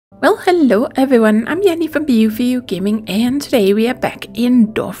Well, hello everyone, I'm Yeti from BU Gaming, and today we are back in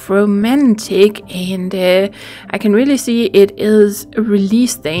Dorfromantik, and I can really see it is a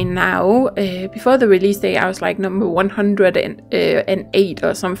release day now. Before the release day I was like number 108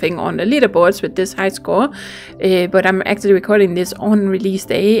 or something on the leaderboards with this high score, but I'm actually recording this on release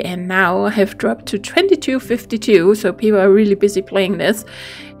day, and now I have dropped to 2252, so people are really busy playing this.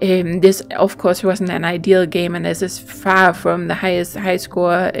 This of course wasn't an ideal game, and this is far from the highest high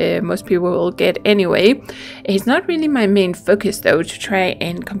score most people will get anyway. It's not really my main focus though to try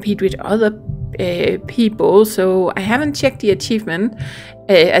and compete with other people, so I haven't checked the achievements,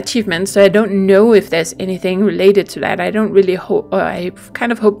 so I don't know if there's anything related to that. I don't really hope, or I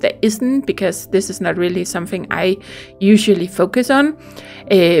kind of hope there isn't, because this is not really something I usually focus on.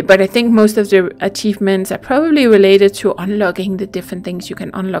 But I think most of the achievements are probably related to unlocking the different things. You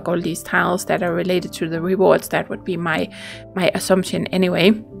can unlock all these tiles that are related to the rewards. That would be my assumption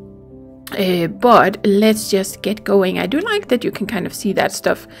anyway. But let's just get going. I do like that you can kind of see that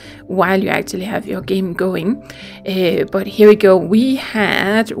stuff while you actually have your game going. But here we go. We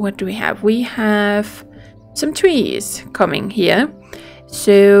had, what do we have? We have some trees coming here.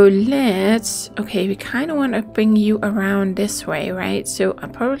 So let's, okay, we kind of want to bring you around this way, right? So I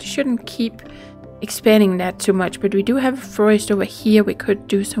probably shouldn't keep expanding that too much, but we do have a forest over here we could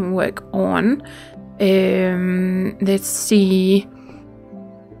do some work on. Let's see.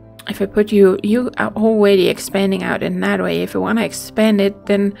 If I put you are already expanding out in that way. If I want to expand it,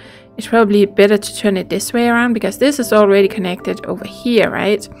 then it's probably better to turn it this way around, because this is already connected over here,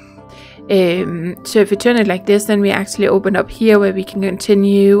 right? So if we turn it like this, then we actually open up here where we can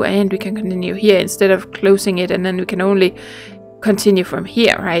continue, and we can continue here instead of closing it, and then we can only continue from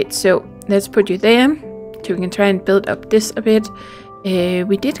here, right? So let's put you there, so we can try and build up this a bit.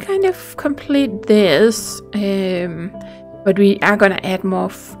 We did kind of complete this, but we are gonna add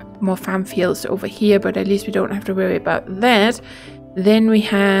more farm fields over here, but at least we don't have to worry about that. Then we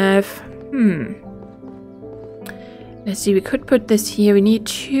have, let's see, we could put this here. We need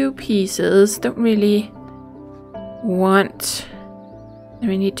 2 pieces. Don't really want,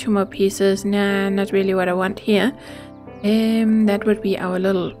 we need 2 more pieces. Nah, not really what I want here. That would be our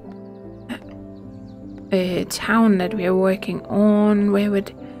little town that we are working on. Where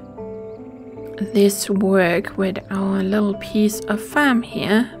would this work with our little piece of farm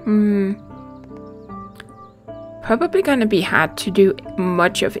here? Probably gonna be hard to do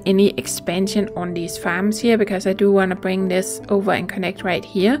much of any expansion on these farms here, because I do want to bring this over and connect right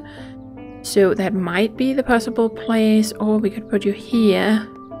here. So that might be the possible place, or we could put you here.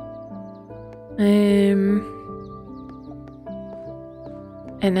 And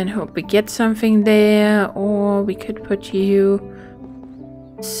then hope we get something there, or we could put you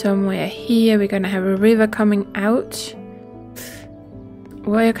somewhere here. We're gonna have a river coming out.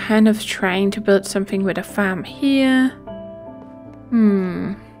 We're kind of trying to build something with a farm here.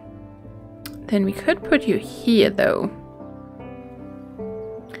 Then we could put you here though.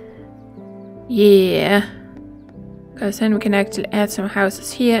 Yeah, because then we can actually add some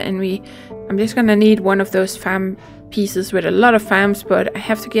houses here, and I'm just gonna need one of those farm pieces with a lot of farms, but I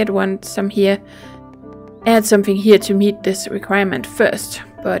have to get some here. Add something here to meet this requirement first.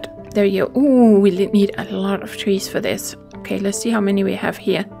 But there you go. Ooh, we need a lot of trees for this. Okay, let's see how many we have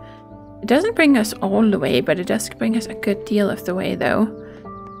here. It doesn't bring us all the way, but it does bring us a good deal of the way though.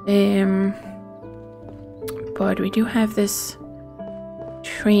 But we do have this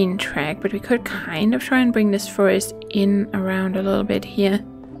train track, but we could kind of try and bring this forest in around a little bit here.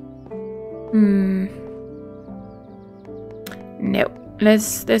 No.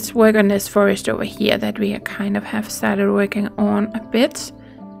 Let's work on this forest over here that we kind of have started working on a bit.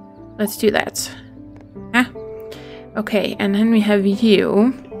 Let's do that. Okay, and then we have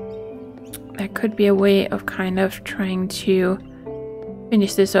you. That could be a way of kind of trying to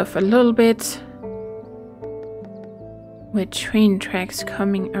finish this off a little bit, with train tracks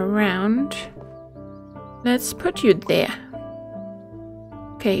coming around. Let's put you there.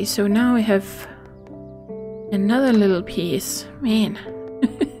 Okay, so now we have another little piece. Man.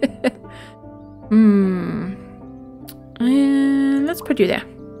 Let's put you there.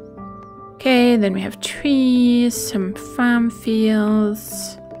 Okay, then we have trees, some farm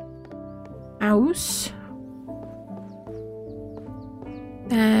fields, house.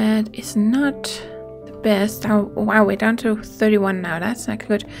 That is not the best. Oh, wow, we're down to 31 now. That's not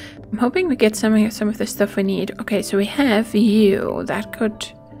good. I'm hoping we get some of the stuff we need. Okay, so we have you. That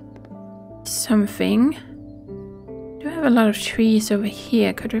could something. Do have a lot of trees over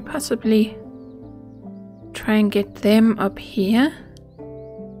here. Could we possibly try and get them up here?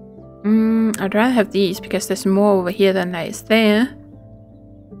 I'd rather have these, because there's more over here than there is there.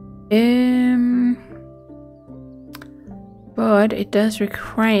 But it does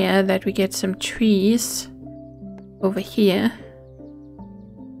require that we get some trees over here,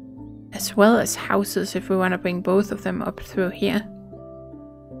 as well as houses if we want to bring both of them up through here.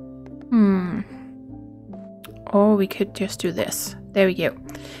 Or we could just do this. There we go.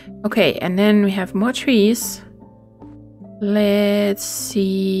 Okay, and then we have more trees. Let's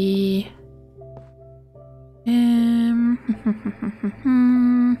see.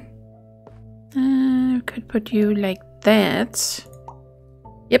 Could put you like that.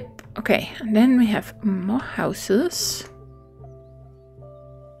 Yep, okay. And then we have more houses.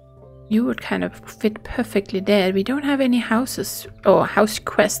 You would kind of fit perfectly there. We don't have any houses or house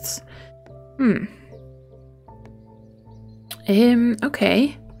quests.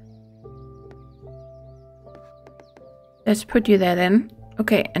 Okay. Let's put you there then.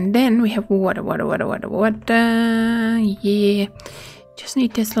 Okay, and then we have water. Yeah. Just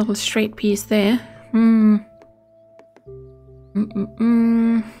need this little straight piece there.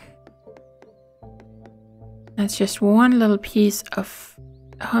 That's just one little piece of...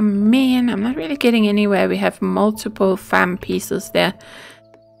 Oh man, I'm not really getting anywhere. We have multiple farm pieces there.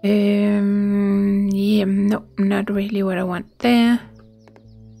 Yeah, no, not really what I want there.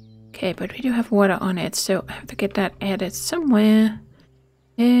 Okay, but we do have water on it, so I have to get that added somewhere.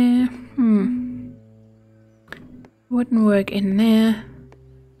 Wouldn't work in there.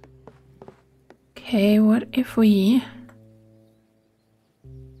 Okay, what if we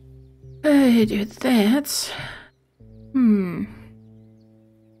do that?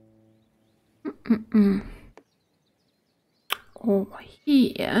 Over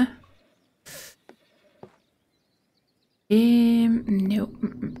here. No.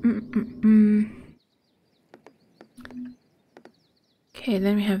 Okay,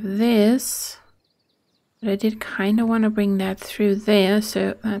 then we have this. But I did kind of want to bring that through there,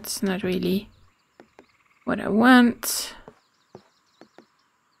 so that's not really what I want.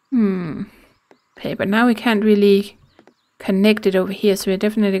 Okay, but now we can't really connect it over here, so we're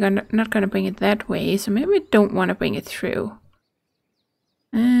definitely not going to bring it that way. So maybe we don't want to bring it through.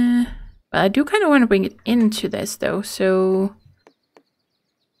 But I do kind of want to bring it into this though, so...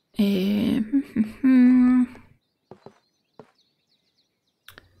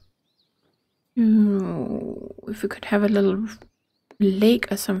 If we could have a little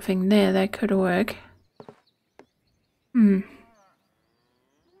lake or something there, that could work. No,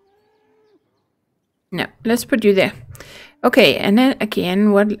 let's put you there. Okay, and then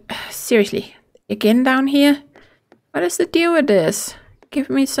again, what... Seriously, again down here? What is the deal with this? Give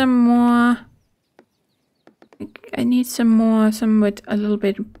me some more... I need some with a little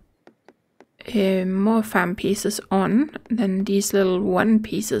bit more farm pieces on than these little one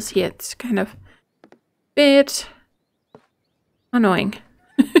pieces here. It's kind of a bit annoying.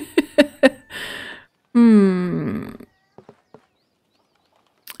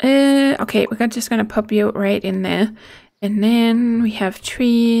 Okay, we're just gonna pop you right in there. And then we have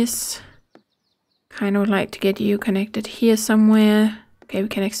trees. Kind of would like to get you connected here somewhere. Okay, we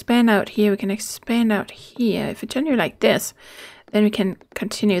can expand out here, we can expand out here. If we turn you like this, then we can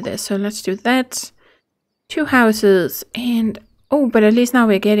continue this. So let's do that. 2 houses and... Oh, but at least now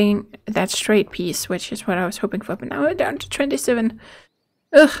we're getting that straight piece, which is what I was hoping for. But now we're down to 27.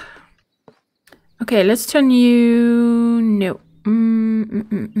 Ugh. Okay, let's turn you... No.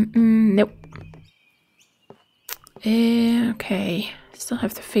 Nope. Okay. Still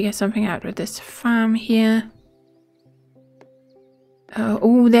have to figure something out with this farm here.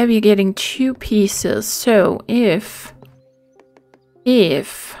 Oh, there we're getting 2 pieces. So if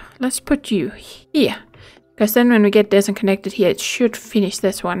let's put you here, because then when we get this and connected here, it should finish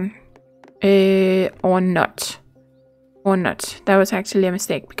this one. Or not. That was actually a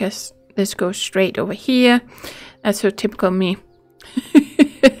mistake, because this goes straight over here. That's so typical me.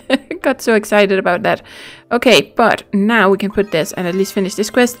 Got so excited about that. Okay, but now we can put this and at least finish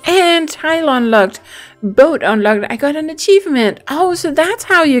this quest. And tile unlocked. Boat unlocked. I got an achievement. Oh, so that's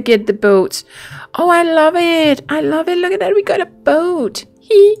how you get the boats. Oh, I love it. I love it. Look at that. We got a boat.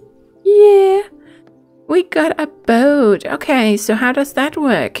 Yeah. We got a boat. Okay, so how does that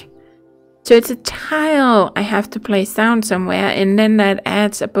work? So it's a tile I have to place down somewhere, and then that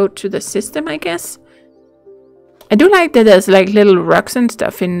adds a boat to the system, I guess. I do like that there's like little rocks and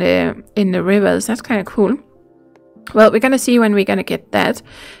stuff in the rivers. That's kind of cool. Well, we're gonna see when we're gonna get that.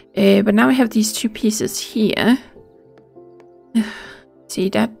 But now we have these 2 pieces here. See,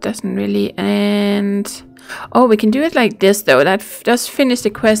 that doesn't really end. Oh, we can do it like this though. That does finish the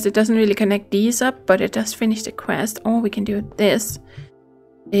quest. It doesn't really connect these up, but it does finish the quest. Or we can do it this.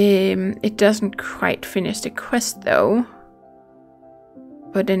 It doesn't quite finish the quest though.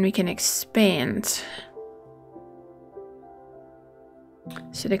 but then we can expand.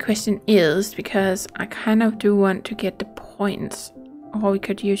 So the question is, because I kind of do want to get the points, or we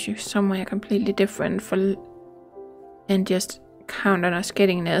could use you somewhere completely different for and just count on us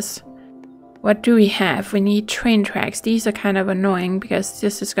getting this. What do we have? We need train tracks. These are kind of annoying because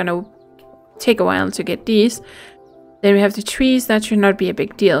this is gonna take a while to get these. Then we have the trees. That should not be a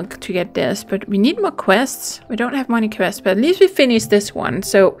big deal to get this, but we need more quests. We don't have money quests, but at least we finished this one.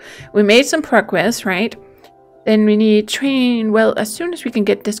 So we made some progress, right? Then we need train. Well, as soon as we can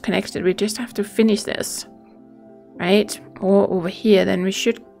get this connected, we just have to finish this, right? Or over here, then we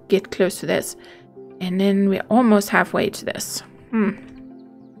should get close to this. And then we're almost halfway to this. You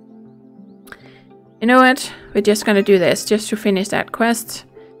know what? We're just gonna do this just to finish that quest.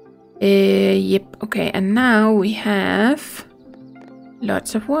 Yep, okay. And now we have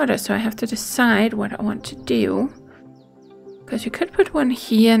lots of water, so I have to decide what I want to do. Because you could put one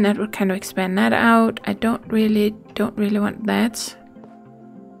here and that would kind of expand that out. I don't really want that.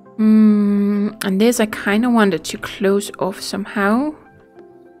 And this I kind of wanted to close off somehow.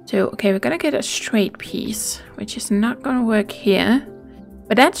 So, okay, we're gonna get a straight piece, which is not gonna work here.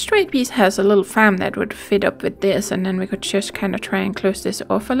 But that straight piece has a little farm that would fit up with this, and then we could just kind of try and close this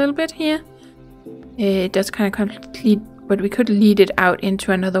off a little bit here. It does kind of complete, but we could lead it out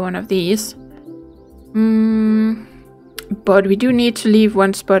into another one of these. But we do need to leave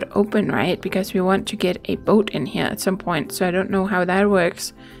one spot open, right? Because we want to get a boat in here at some point. So I don't know how that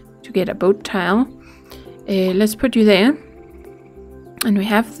works to get a boat tile. Let's put you there. And we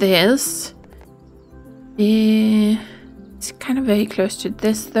have this. It's kind of very close to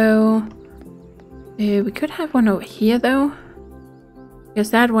this though. We could have one over here though.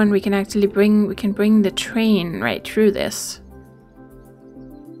 Because that one we can actually bring the train right through this.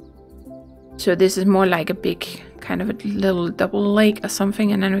 So this is more like a big kind of a little double lake or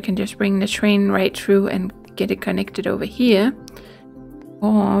something, and then we can just bring the train right through and get it connected over here.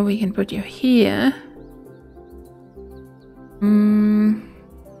 Or we can put you here.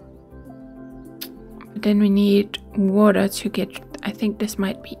 But then we need water to get, I think this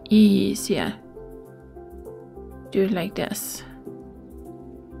might be easier. Do it like this.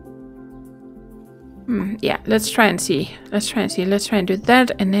 Yeah, let's try and see. Let's try and do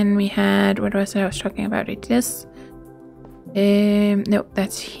that. And then we had, what was I was talking about? It is no,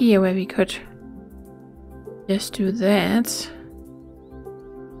 that's here where we could just do that.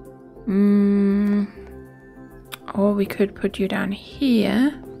 Or we could put you down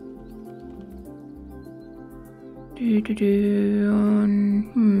here.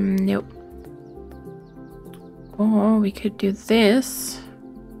 Nope. Or we could do this.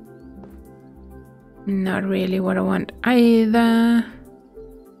 Not really what I want either.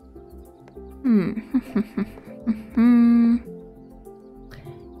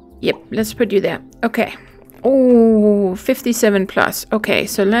 Yep, let's put you there. Okay. Oh, 57 plus. Okay,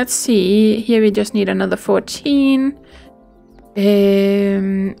 so let's see. Here we just need another 14.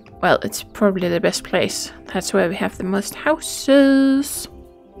 Well, it's probably the best place. That's where we have the most houses.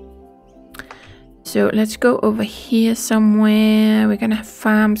 So let's go over here somewhere. We're gonna have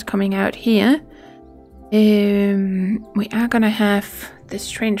farms coming out here. We are gonna have this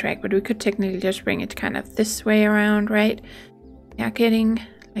train track, but we could technically just bring it kind of this way around, right? We are getting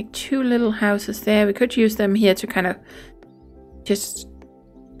like 2 little houses there. We could use them here to kind of just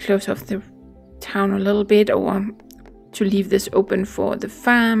close off the town a little bit, or to leave this open for the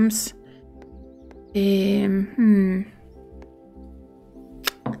farms.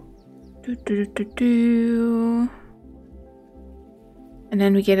 And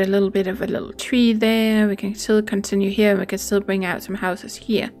then we get a little bit of a little tree there. We can still continue here. We can still bring out some houses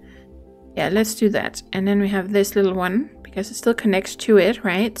here. Yeah, let's do that. And then we have this little one, because it still connects to it,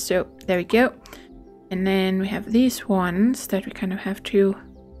 right? So there we go. And then we have these ones that we kind of have to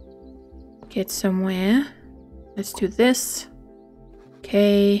get somewhere. Let's do this.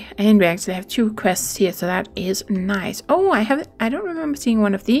 Okay, and we actually have 2 quests here, so that is nice. Oh, I don't remember seeing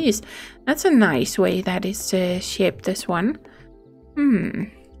one of these. That's a nice way that is shaped, this one.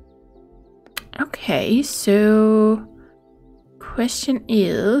 Okay, so question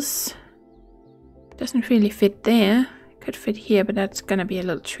is, doesn't really fit there. Could fit here, but that's gonna be a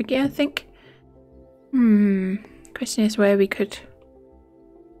little tricky, I think. Question is where we could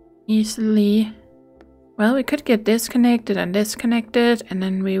easily, well, we could get this connected and this connected, and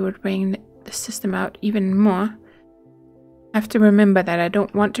then we would bring the system out even more. I have to remember that I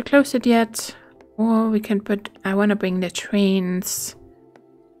don't want to close it yet. Or we can put, I want to bring the trains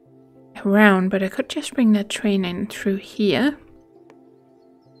around, but I could just bring that train in through here.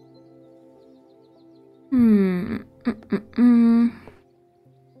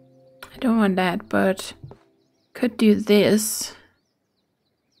 I don't want that, but could do this.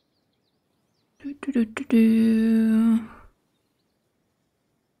 We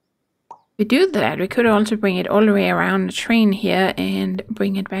do that, we could also bring it all the way around the train here and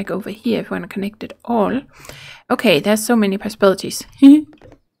bring it back over here if we want to connect it all. Okay, there's so many possibilities.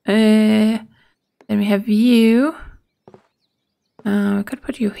 Then we have you. We could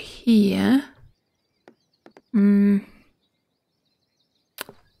put you here. There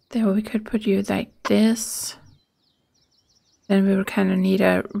we could put you like this. Then we would kind of need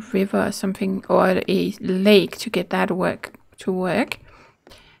a river or something, or a lake to get that to work.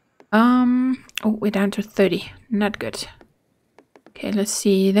 Oh, we're down to 30. Not good. Okay, let's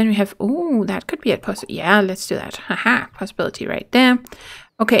see. Then we have, oh, that could be a possibility. Yeah, let's do that. Haha, possibility right there.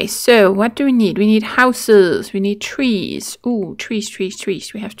 Okay, so what do we need? We need houses. We need trees. Oh, trees. We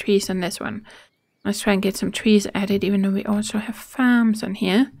have trees on this one. Let's try and get some trees added, even though we also have farms on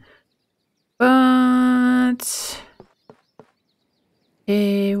here. But,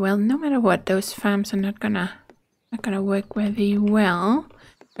 well, no matter what, those farms are not gonna work very well.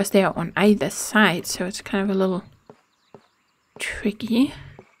 Because they are on either side, so it's kind of a little tricky.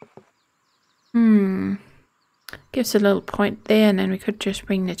 Gives a little point there, and then we could just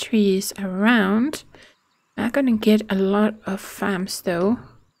bring the trees around. Not gonna get a lot of farms though.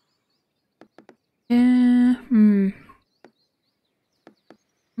 No,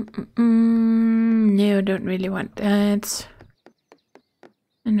 don't really want that.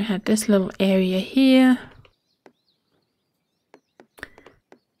 And we had this little area here.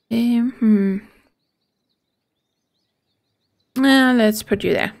 Let's put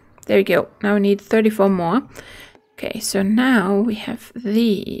you there. There we go. Now we need 34 more. Okay, so now we have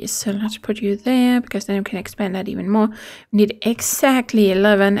these. So let's put you there, because then we can expand that even more. We need exactly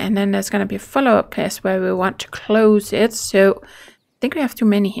 11, and then there's going to be a follow-up quest where we want to close it. So I think we have too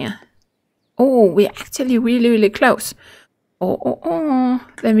many here. Oh, we're actually really close. Oh.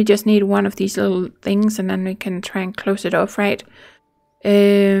 Then we just need one of these little things, and then we can try and close it off, right?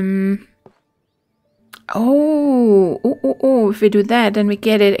 If we do that, then we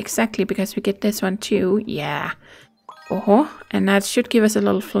get it exactly, because we get this one too. Yeah. And that should give us a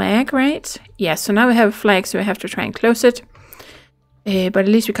little flag, right? Yeah, so now we have a flag, so we have to try and close it. But at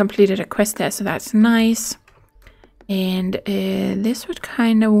least we completed a quest there, so that's nice. And this would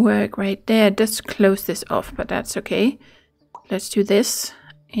kind of work right there. Just close this off, but that's okay. Let's do this.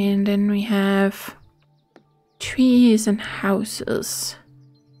 And then we have trees and houses.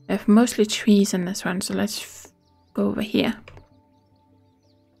 I have mostly trees in this one, so let's go over here.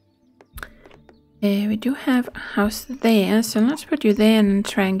 We do have a house there, so let's put you there and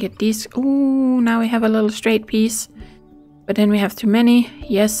try and get these. Oh, now we have a little straight piece, but then we have too many.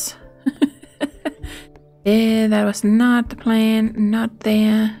 Yes. That was not the plan. Not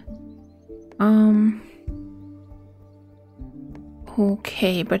there.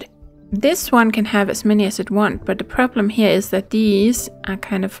 Okay, but this one can have as many as it wants, but the problem here is that these are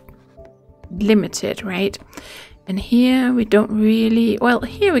kind of limited, right? And here we don't really... Well,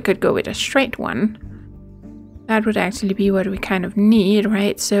 here we could go with a straight one. That would actually be what we kind of need,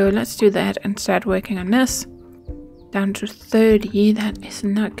 right? So let's do that and start working on this. Down to 30. That is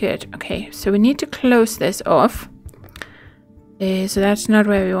not good. Okay, so we need to close this off. So that's not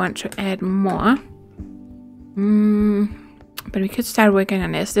where we want to add more. But we could start working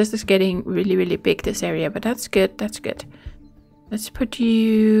on this. This is getting really big, this area, but that's good. That's good. Let's put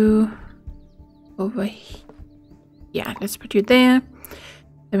you over here. Yeah, let's put you there.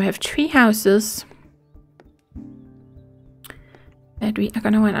 Then we have tree houses that we are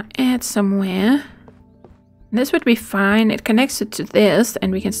gonna wanna add somewhere. And this would be fine. It connects it to this,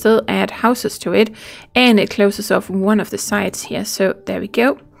 and we can still add houses to it. And it closes off one of the sides here. So there we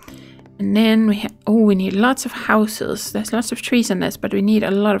go. And then we have, oh, we need lots of houses. There's lots of trees in this, but we need a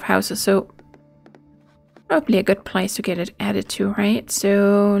lot of houses. So probably a good place to get it added to, right?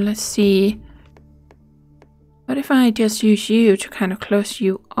 So let's see. What if I just use you to kind of close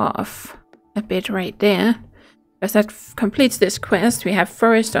you off a bit right there? Because that completes this quest. We have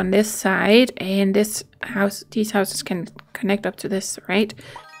forest on this side, and this house, these houses can connect up to this, right?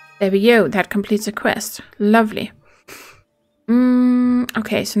 There we go. That completes the quest. Lovely.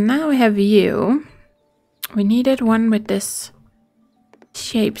 Okay, so now we have you. We needed one with this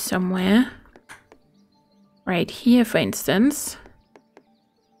shape somewhere. Right here, for instance.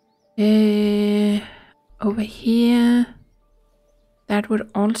 Over here. That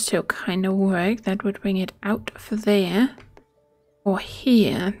would also kind of work. That would bring it out of there. Or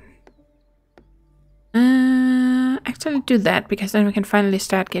here. Actually do that, because then we can finally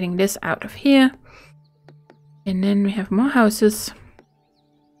start getting this out of here. And then we have more houses.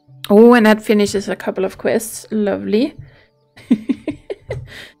 Oh, and that finishes a couple of quests. Lovely.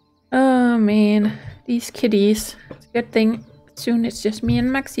 Oh man, these kitties. It's a good thing soon it's just me and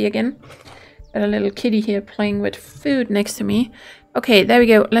Maxi again. Got a little kitty here playing with food next to me. Okay, there we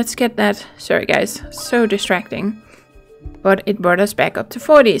go. Let's get that. Sorry guys, so distracting. But it brought us back up to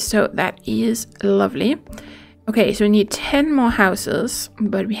 40, so that is lovely. Okay, so we need 10 more houses,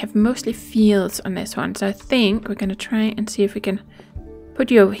 but we have mostly fields on this one. So I think we're gonna try and see if we can put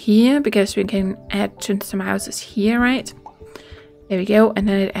you over here, because we can add to some houses here, right? There we go, and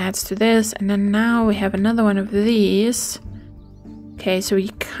then it adds to this, and then now we have another one of these. Okay, so we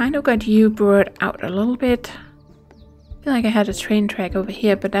kind of got you brought out a little bit. I feel like I had a train track over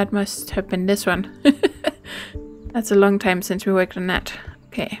here, but that must have been this one. That's a long time since we worked on that.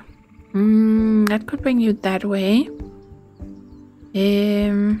 Okay. That could bring you that way.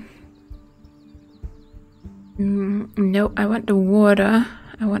 No, I want the water.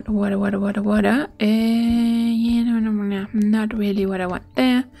 I want the water. Yeah, no, not really what I want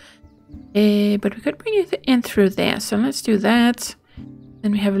there. But we could bring you in through there. So let's do that.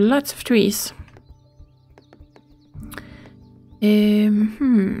 Then we have lots of trees.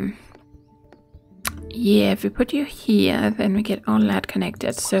 Yeah, if we put you here, then we get all that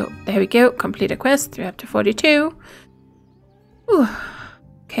connected. So there we go. Complete a quest. We're up to 42. Ooh.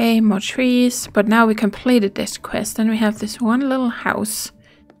 Okay, more trees. But now we completed this quest. And we have this one little house.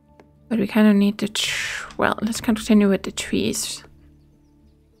 But we kind of need to... well, let's continue with the trees.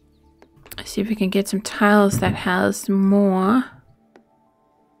 See if we can get some tiles that has more.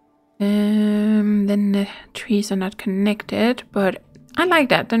 Then the trees are not connected. But I like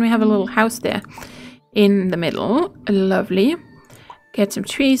that. Then we have a little house there in the middle. Lovely. Get some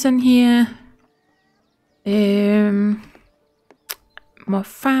trees in here. More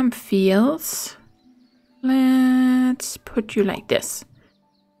farm fields. Let's put you like this.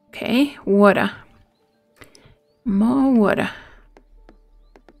 Okay, water. More water.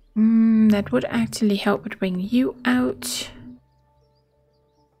 That would actually help with bring you out.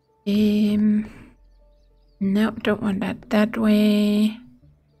 No, don't want that way.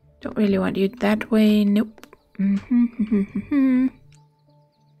 Don't really want you that way. Nope. We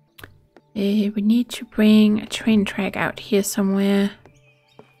need to bring a train track out here somewhere.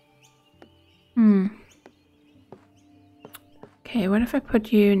 Okay, what if I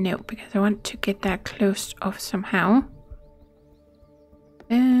put you... no, because I want to get that closed off somehow.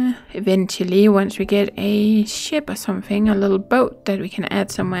 Eventually, once we get a ship or something, a little boat that we can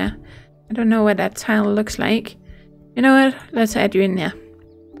add somewhere. I don't know what that tile looks like. You know what? Let's add you in there.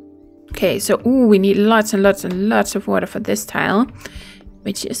 Okay, so we need lots and lots and lots of water for this tile,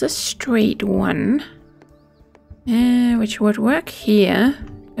 which is a straight one. Which would work here,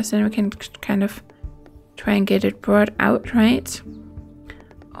 because then we can kind of try and get it brought out, right?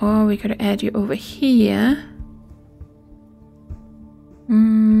 Or we could add you over here.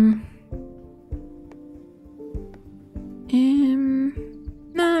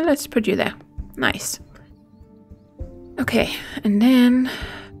 No, let's put you there. Nice. Okay, and then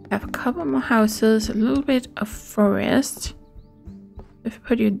have a couple more houses, a little bit of forest. If I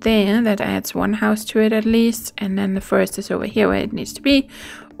put you there, that adds one house to it at least, and then the forest is over here where it needs to be.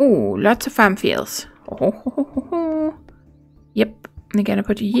 Oh, lots of farm fields. Yep, I'm gonna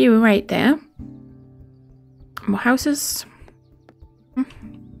put you right there. More houses.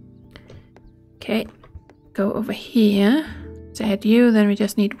 Okay, go over here. To add you, then we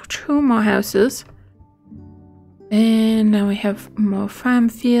just need 2 more houses. And now we have more farm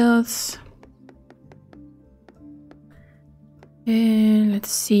fields. And let's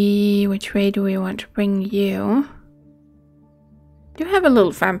see, which way do we want to bring you? Do have a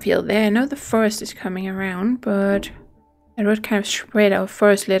little farm field there. I know the forest is coming around, but it would kind of spread our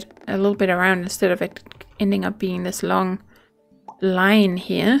forest a little bit around instead of it ending up being this long line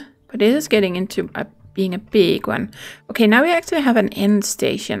here. But it is getting into being a big one. Okay, now we actually have an end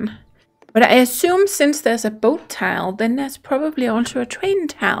station. But I assume since there's a boat tile, then there's probably also a train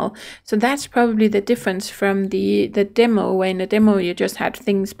tile. So that's probably the difference from the demo, where in the demo you just had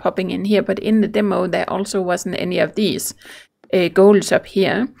things popping in here. But in the demo there also wasn't any of these goals up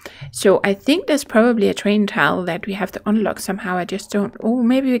here. So I think there's probably a train tile that we have to unlock somehow. I just don't... oh,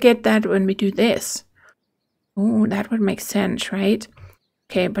 maybe we get that when we do this. Oh, that would make sense, right?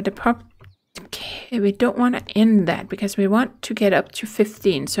 Okay, but okay, we don't want to end that because we want to get up to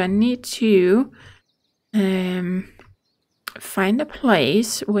 15. So I need to find a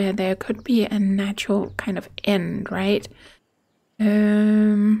place where there could be a natural kind of end, right?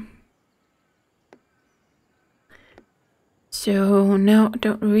 So no,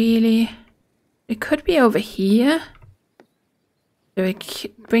 don't really. It could be over here. So we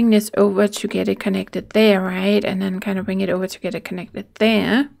bring this over to get it connected there, right? And then kind of bring it over to get it connected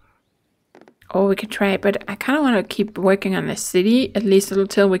there. Or we could try it, but I kind of want to keep working on the city, at least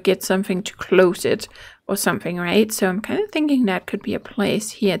until we get something to close it or something, right? So I'm kind of thinking that could be a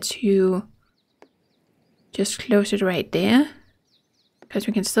place here to just close it right there. Because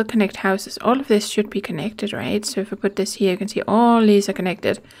we can still connect houses. All of this should be connected, right? So if I put this here, you can see all these are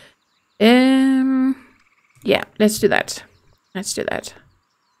connected. Yeah, let's do that. Let's do that.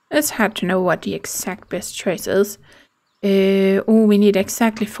 It's hard to know what the exact best choice is. Oh, we need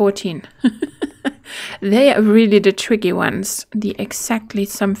exactly 14. They are really the tricky ones. The exactly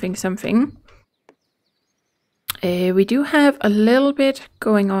something something. We do have a little bit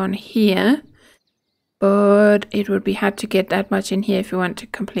going on here. But it would be hard to get that much in here if we want to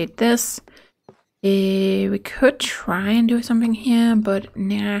complete this. We could try and do something here, but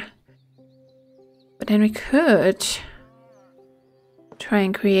nah. But then we could try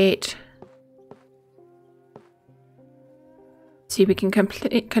and create. See, we can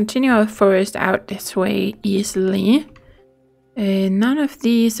continue our forest out this way easily. None of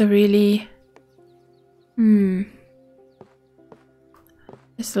these are really.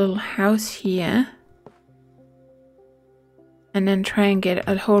 This little house here. And then try and get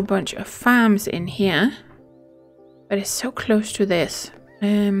a whole bunch of farms in here. But it's so close to this.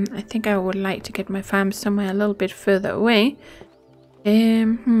 I think I would like to get my farms somewhere a little bit further away.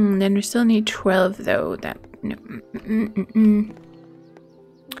 Then we still need 12 though. That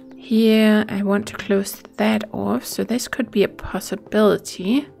Here I want to close that off. So this could be a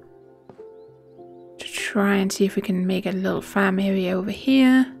possibility. To try and see if we can make a little farm area over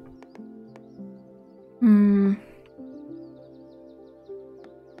here.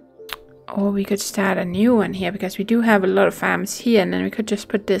 Or we could start a new one here, because we do have a lot of farms here, and then we could just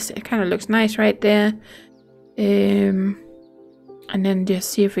put this. It kind of looks nice right there. And then just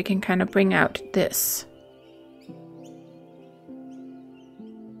see if we can kind of bring out this.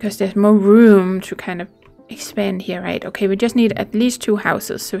 Because there's more room to kind of expand here, right? Okay, we just need at least 2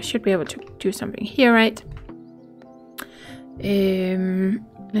 houses, so we should be able to do something here, right?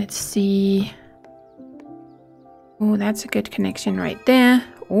 Let's see. Oh, that's a good connection right there.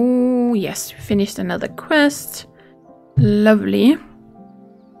 Oh, yes, we finished another quest. Lovely.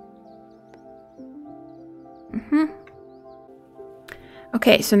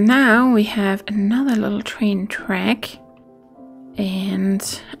 Okay, so now we have another little train track.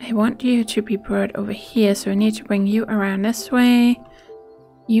 And I want you to be brought over here, so I need to bring you around this way.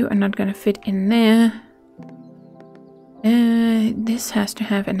 You are not going to fit in there. This has to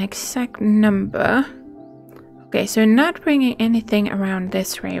have an exact number. Okay, so not bringing anything around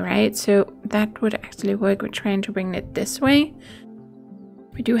this way, right? So that would actually work. We're trying to bring it this way.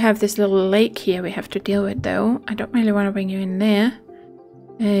 We do have this little lake here we have to deal with, though. I don't really want to bring you in there.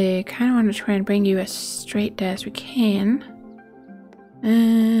 I kind of want to try and bring you as straight there as we can.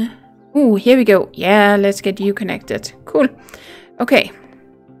 Oh, here we go. Yeah, let's get you connected. Cool. Okay.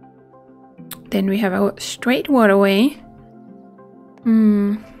 Then we have our straight waterway.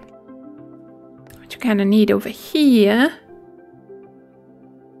 Which we kind of need over here.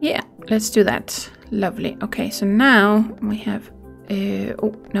 Yeah, let's do that. Lovely. Okay, so now we have...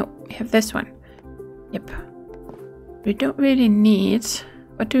 oh, no, we have this one. Yep. We don't really need...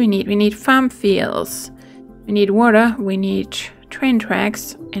 What do we need? We need farm fields. We need water. We need train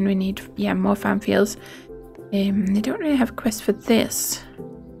tracks. And we need, yeah, more farm fields. They don't really have a quest for this.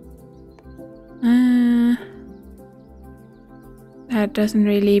 That doesn't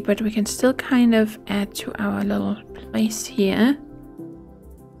really, but we can still kind of add to our little place here.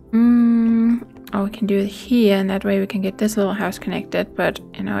 Or we can do it here, and that way we can get this little house connected. But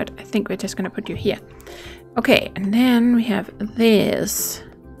you know what? I think we're just gonna put you here. Okay, and then we have this,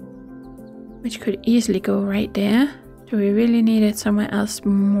 which could easily go right there. Do we really need it somewhere else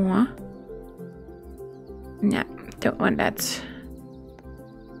more? Nah, don't want that.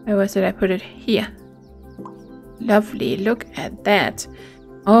 Where was it? I put it here. Lovely, look at that.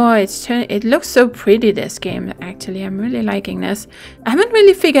 Oh, it looks so pretty, this game, actually. I'm really liking this. I haven't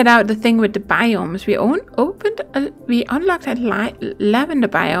really figured out the thing with the biomes. We unlocked a lavender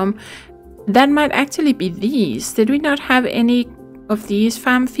biome. That might actually be these. Did we not have any of these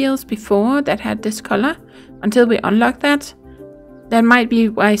farm fields before that had this color until we unlocked that? That might be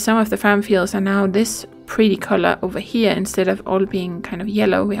why some of the farm fields are now this pretty color over here instead of all being kind of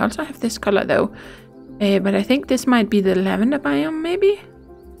yellow. We also have this color though. But I think this might be the lavender biome, maybe?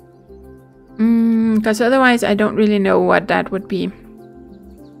 Because otherwise I don't really know what that would be.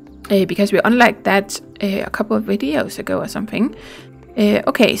 Because we unlocked that a couple of videos ago or something.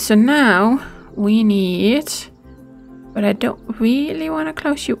 Okay, so now we need But I don't really want to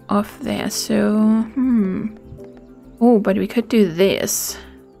close you off there, so... Oh, but we could do this.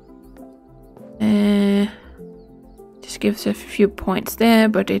 Just gives a few points there,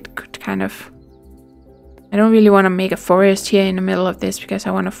 but it could kind of... I don't really want to make a forest here in the middle of this because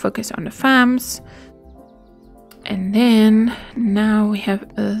I want to focus on the farms. And then now we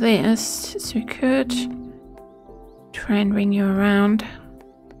have this, so we could try and bring you around.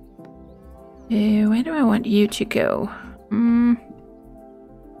 Where do I want you to go?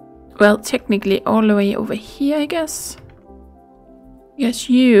 Well, technically all the way over here, I guess. Yes,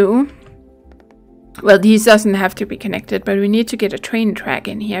 you... Well, these doesn't have to be connected, but we need to get a train track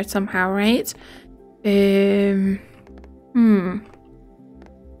in here somehow, right? Then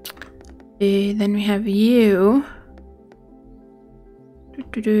we have you.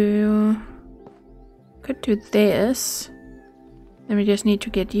 Could do this. Then we just need to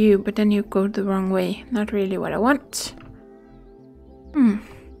get you, but then you go the wrong way. Not really what I want.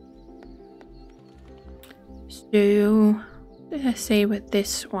 So, what did I say with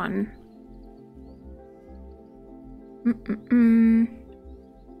this one?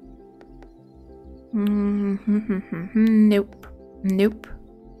 Nope. Nope.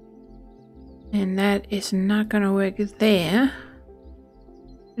 And that is not gonna work there.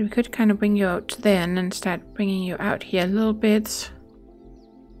 We could kind of bring you out there and then start bringing you out here a little bit.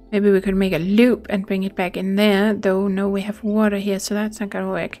 Maybe we could make a loop and bring it back in there, though no, we have water here, so that's not gonna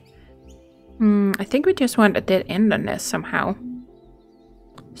work. I think we just want a dead end on this somehow.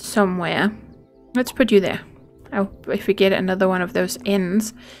 Somewhere. Let's put you there. Oh, if we get another one of those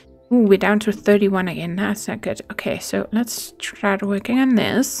ends. Ooh, we're down to 31 again. That's not good. Okay, so let's start working on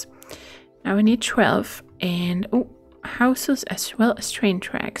this. Now we need 12 and houses as well as train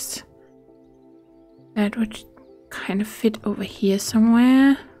tracks. That would kind of fit over here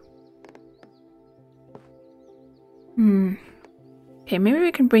somewhere. Okay, maybe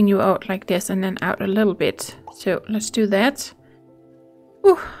we can bring you out like this and then out a little bit. So let's do that.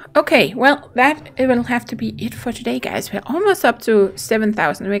 Ooh, okay, well, that will have to be it for today, guys. We're almost up to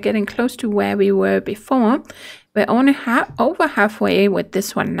 7,000. We're getting close to where we were before. We're only over halfway with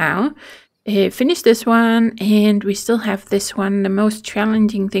this one now. Finish this one, and we still have this one. The most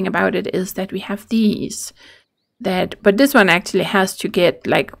challenging thing about it is that we have these. But this one actually has to get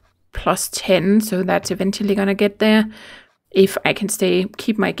like plus 10, so that's eventually gonna get there. If I can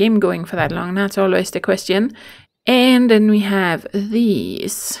keep my game going for that long, that's always the question. And then we have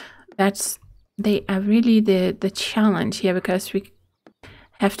these. They are really the challenge here because we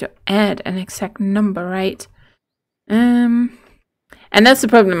have to add an exact number, right? And that's the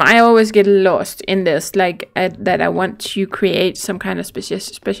problem. I always get lost in this, like that I want to create some kind of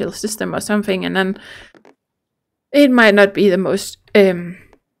special system or something, and then it might not be the most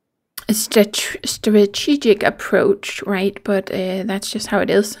strategic approach, right? But that's just how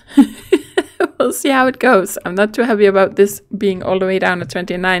it is. We'll see how it goes. I'm not too happy about this being all the way down to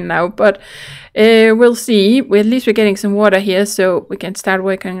 29 now, but we'll see. At least we're getting some water here, so we can start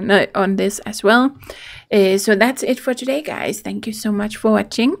working on this as well. So that's it for today, guys. Thank you so much for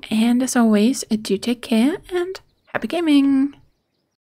watching, and as always, do take care and happy gaming.